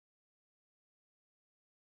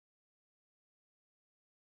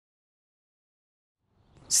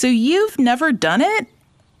So you've never done it?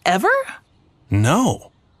 Ever?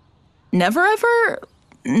 No. Never ever?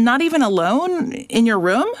 Not even alone? In your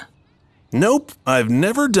room? Nope, I've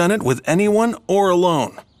never done it with anyone or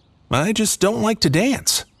alone. I just don't like to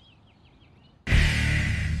dance.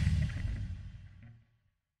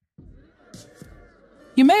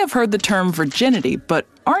 You may have heard the term virginity, but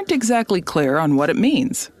aren't exactly clear on what it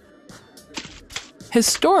means.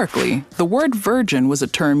 Historically, the word virgin was a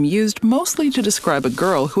term used mostly to describe a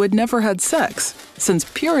girl who had never had sex, since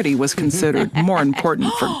purity was considered more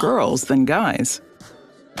important for girls than guys.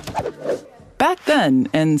 Back then,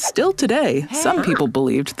 and still today, some people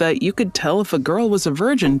believed that you could tell if a girl was a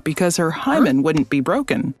virgin because her hymen wouldn't be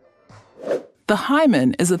broken. The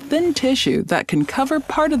hymen is a thin tissue that can cover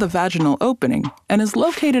part of the vaginal opening and is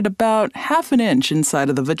located about ½ an inch inside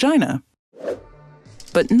of the vagina.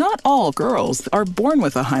 But not all girls are born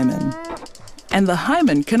with a hymen. And the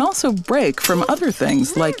hymen can also break from other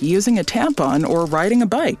things like using a tampon or riding a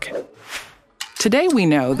bike. Today we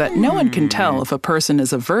know that no one can tell if a person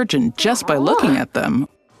is a virgin just by looking at them,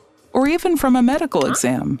 or even from a medical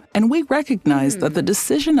exam, and we recognize that the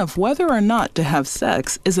decision of whether or not to have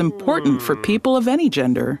sex is important for people of any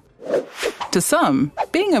gender. To some,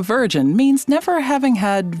 being a virgin means never having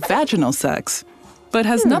had vaginal sex, but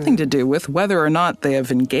has nothing to do with whether or not they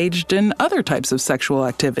have engaged in other types of sexual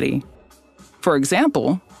activity. For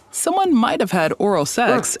example, someone might have had oral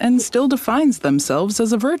sex and still defines themselves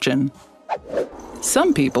as a virgin.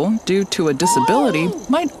 Some people, due to a disability,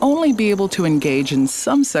 might only be able to engage in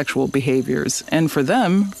some sexual behaviors, and for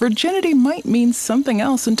them, virginity might mean something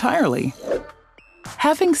else entirely.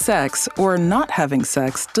 Having sex or not having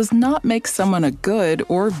sex does not make someone a good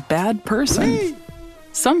or bad person.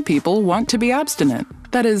 Some people want to be abstinent,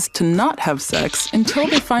 that is, to not have sex until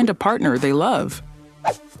they find a partner they love.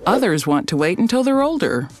 Others want to wait until they're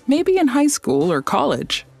older, maybe in high school or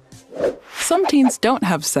college. Some teens don't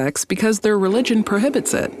have sex because their religion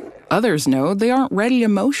prohibits it. Others know they aren't ready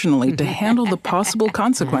emotionally to handle the possible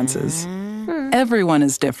consequences. Everyone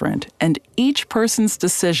is different, and each person's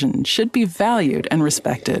decision should be valued and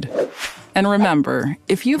respected. And remember,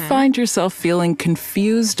 if you find yourself feeling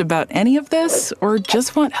confused about any of this, or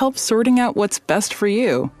just want help sorting out what's best for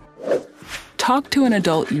you, talk to an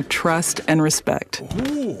adult you trust and respect.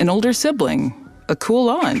 An older sibling, a cool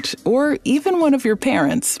aunt, or even one of your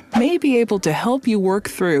parents may be able to help you work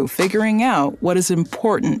through figuring out what is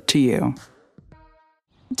important to you.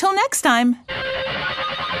 Till next time.